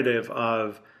alternative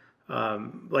of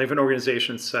like if an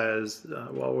organization says,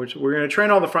 well, we're going to train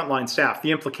all the frontline staff,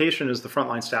 the implication is the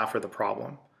frontline staff are the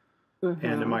problem.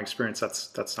 And in my experience,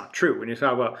 that's not true. When you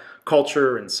talk about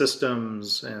culture and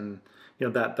systems, and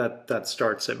that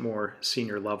starts at more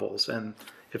senior levels. And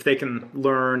if they can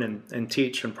learn and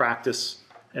teach and practice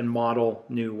and model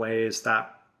new ways,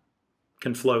 that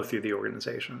can flow through the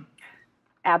organization.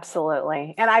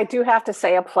 Absolutely. And I do have to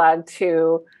say a plug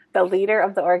to the leader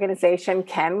of the organization,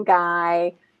 Ken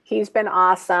Guy. He's been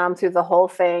awesome through the whole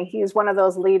thing. He's one of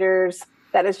those leaders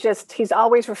that is just, he's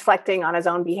always reflecting on his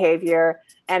own behavior,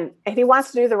 and he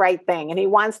wants to do the right thing, and he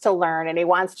wants to learn, and he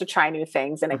wants to try new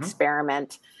things and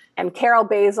experiment. And Carol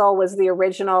Basil was the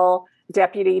original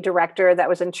deputy director that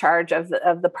was in charge of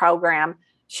the program.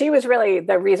 She was really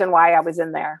the reason why I was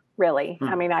in there, really.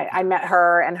 I mean, I met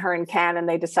her and Ken, and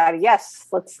they decided, yes,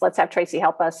 let's have Tracy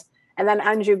help us. And then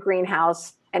Anju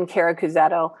Greenhouse and Kara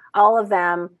Cusetto, all of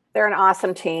them, they're an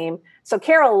awesome team. So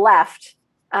Carol left,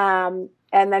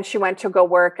 and then she went to go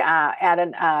work at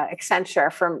an Accenture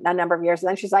for a number of years. And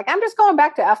then she's like, I'm just going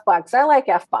back to FBA because I like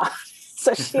FBA.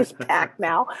 So she's back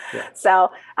now.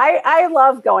 So I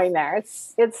love going there.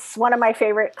 It's one of my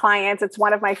favorite clients. It's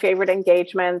one of my favorite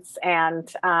engagements. And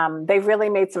they've really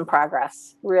made some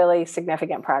progress, really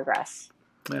significant progress.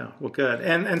 Yeah, well, good.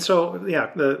 And so,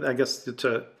 yeah, I guess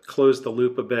to close the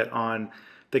loop a bit on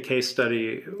the case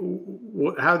study,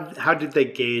 how did they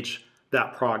gauge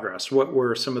that progress? What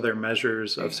were some of their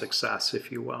measures of success,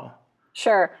 if you will?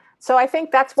 Sure. So I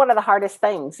think that's one of the hardest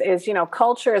things is,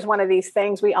 culture is one of these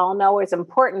things we all know is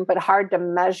important, but hard to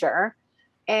measure.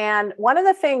 And one of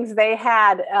the things they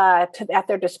had at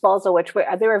their disposal, which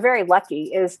they were very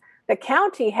lucky, is the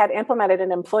county had implemented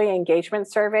an employee engagement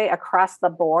survey across the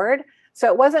board. So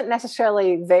it wasn't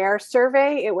necessarily their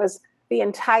survey, it was the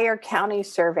entire county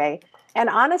survey. And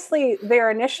honestly,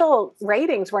 their initial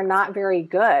ratings were not very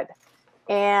good.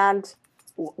 And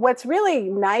what's really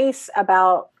nice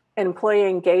about an employee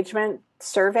engagement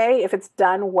survey, if it's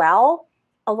done well,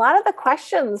 a lot of the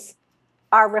questions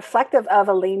are reflective of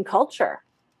a lean culture,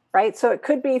 right? So it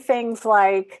could be things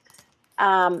like,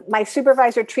 my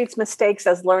supervisor treats mistakes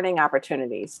as learning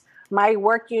opportunities. My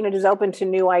work unit is open to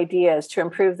new ideas to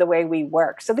improve the way we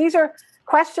work. So these are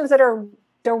questions that are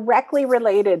directly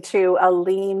related to a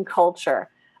lean culture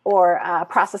or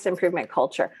process improvement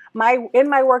culture. In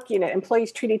my work unit,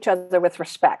 employees treat each other with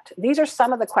respect. These are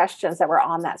some of the questions that were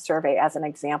on that survey as an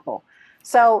example.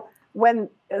 So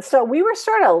we were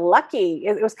sort of lucky.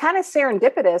 It was kind of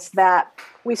serendipitous that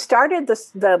we started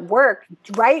the work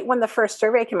right when the first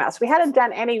survey came out. So we hadn't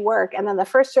done any work, and then the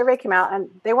first survey came out, and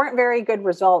they weren't very good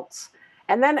results.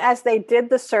 And then as they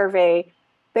did the survey,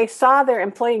 they saw their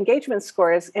employee engagement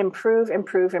scores improve.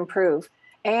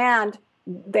 And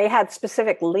they had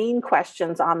specific lean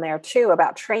questions on there too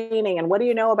about training and what do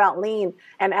you know about lean?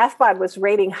 And FBOD was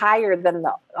rating higher than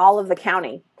all of the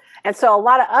county. And so a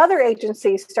lot of other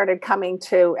agencies started coming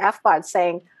to FBOD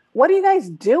saying, what are you guys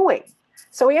doing?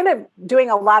 So we ended up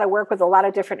doing a lot of work with a lot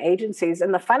of different agencies.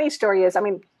 And the funny story is,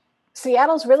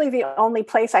 Seattle's really the only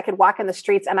place I could walk in the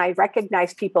streets and I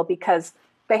recognize people because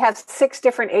they have 6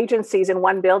 different agencies in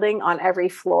one building on every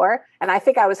floor. And I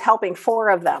think I was helping 4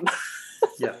 of them.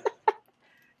 Yeah.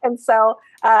 And so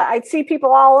I'd see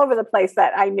people all over the place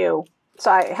that I knew. So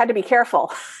I had to be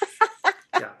careful.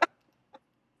 Yeah.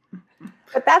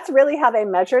 But that's really how they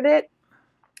measured it,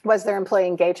 was their employee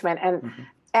engagement.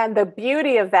 And the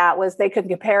beauty of that was they could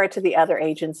compare it to the other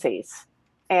agencies.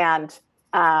 And,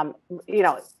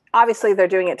 obviously they're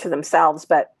doing it to themselves,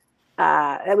 but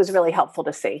it was really helpful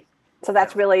to see. So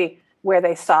that's really where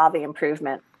they saw the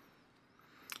improvement.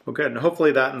 Well, good. And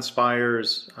hopefully that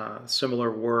inspires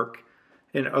similar work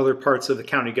in other parts of the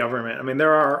county government.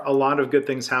 There are a lot of good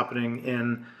things happening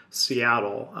in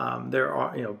Seattle.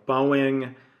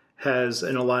 Boeing has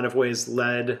in a lot of ways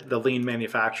led the lean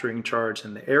manufacturing charge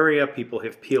in the area. People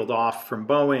have peeled off from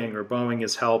Boeing, or Boeing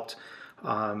has helped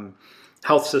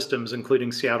health systems,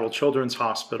 including Seattle Children's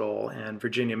Hospital and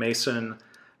Virginia Mason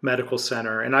Medical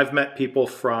Center. And I've met people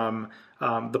from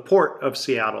the Port of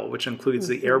Seattle, which includes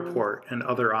the airport and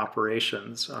other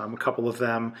operations. A couple of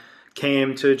them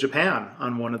came to Japan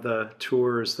on one of the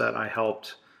tours that I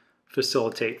helped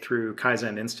facilitate through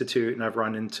Kaizen Institute, and I've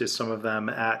run into some of them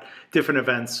at different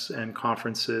events and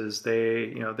conferences.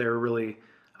 They're really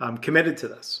committed to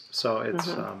this, so it's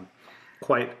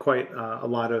quite a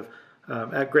lot of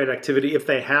great activity. If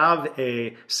they have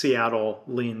a Seattle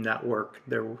Lean network,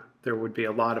 there would be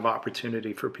a lot of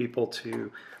opportunity for people to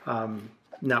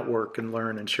network and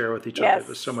learn and share with each other.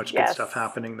 There's so much good stuff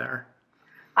happening there.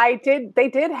 They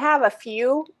did have a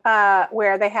few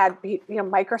where they had,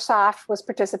 Microsoft was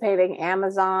participating,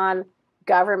 Amazon,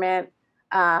 government.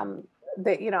 I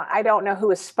don't know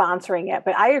who is sponsoring it,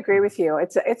 but I agree with you.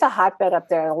 It's a hotbed up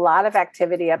there. A lot of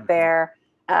activity up there.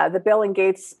 The Bill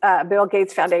Gates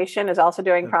Foundation is also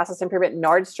doing process improvement.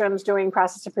 Nordstrom's doing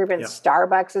process improvement.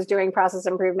 Starbucks is doing process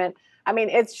improvement. I mean,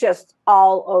 it's just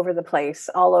all over the place,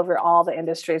 all over all the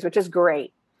industries, which is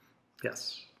great.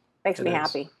 Yes. Makes me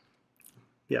happy.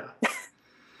 Yeah.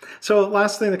 So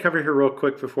last thing to cover here real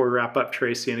quick before we wrap up,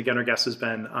 Tracy, and again, our guest has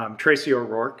been Tracy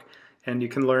O'Rourke, and you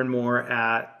can learn more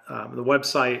at the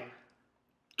website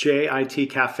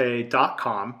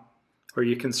jitcafe.com, or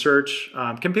you can search,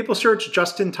 can people search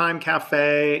Just in Time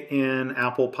Cafe in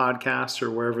Apple Podcasts or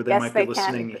wherever they might be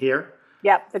listening here?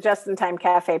 Yep, the Just in Time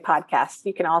Cafe podcast.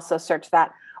 You can also search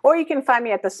that. Or you can find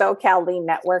me at the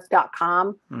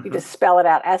SoCalLeanNetwork.com. You just spell it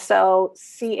out,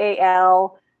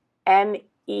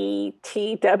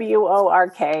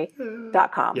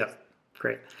 SoCalNetwork.com. Yeah,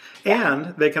 great. And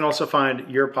they can also find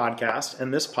your podcast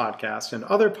and this podcast and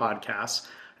other podcasts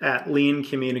at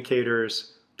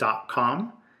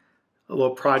leancommunicators.com. A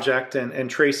little project, and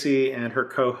Tracy and her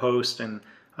co-host and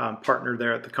partner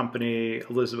there at the company,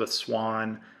 Elizabeth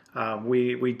Swan,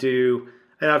 we do,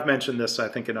 and I've mentioned this, I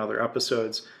think, in other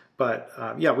episodes, but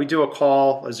we do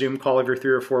a Zoom call every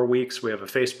 3 or 4 weeks. We have a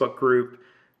Facebook group.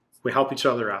 We help each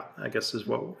other out, I guess is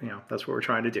what, that's what we're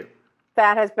trying to do.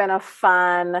 That has been a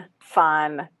fun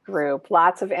group.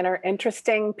 Lots of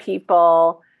interesting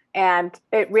people. And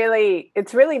it's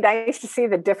really nice to see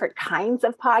the different kinds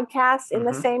of podcasts in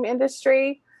the same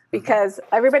industry, because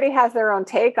everybody has their own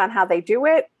take on how they do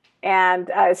it,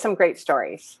 and some great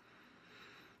stories.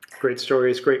 Great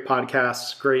stories, great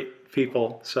podcasts, great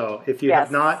people. So if you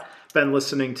have not been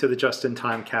listening to the Just in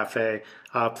Time Cafe,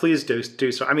 please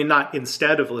do so. I mean, not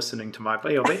instead of listening to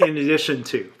but in addition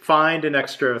to, find an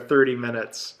extra 30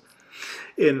 minutes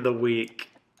in the week.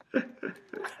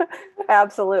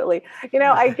 Absolutely.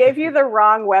 I gave you the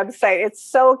wrong website. It's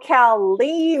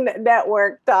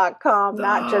SoCalLeanNetwork.com,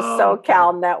 not just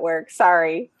SoCal Network.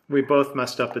 Sorry. We both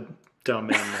messed up a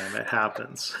domain name. It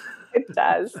happens. It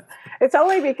does. It's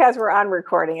only because we're on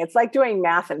recording. It's like doing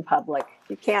math in public.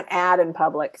 You can't add in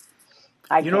public.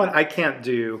 You know what I can't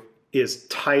do is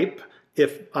type.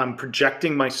 If I'm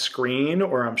projecting my screen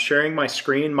or I'm sharing my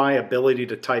screen, my ability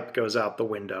to type goes out the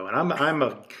window. And I'm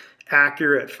a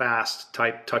accurate, fast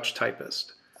touch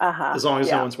typist. As long as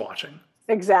no one's watching.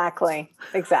 Exactly.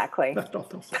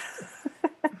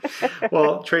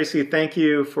 Well, Tracy, thank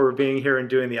you for being here and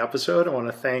doing the episode. I want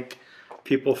to thank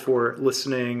people for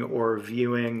listening or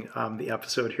viewing the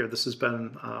episode here. This has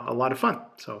been a lot of fun.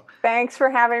 So thanks for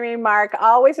having me, Mark.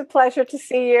 Always a pleasure to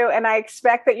see you. And I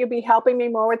expect that you'll be helping me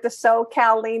more with the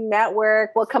SoCal Lean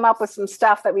Network. We'll come up with some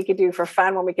stuff that we could do for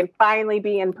fun when we can finally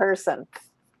be in person.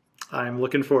 I'm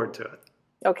looking forward to it.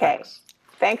 Okay.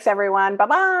 Thanks everyone.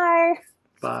 Bye-bye.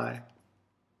 Bye.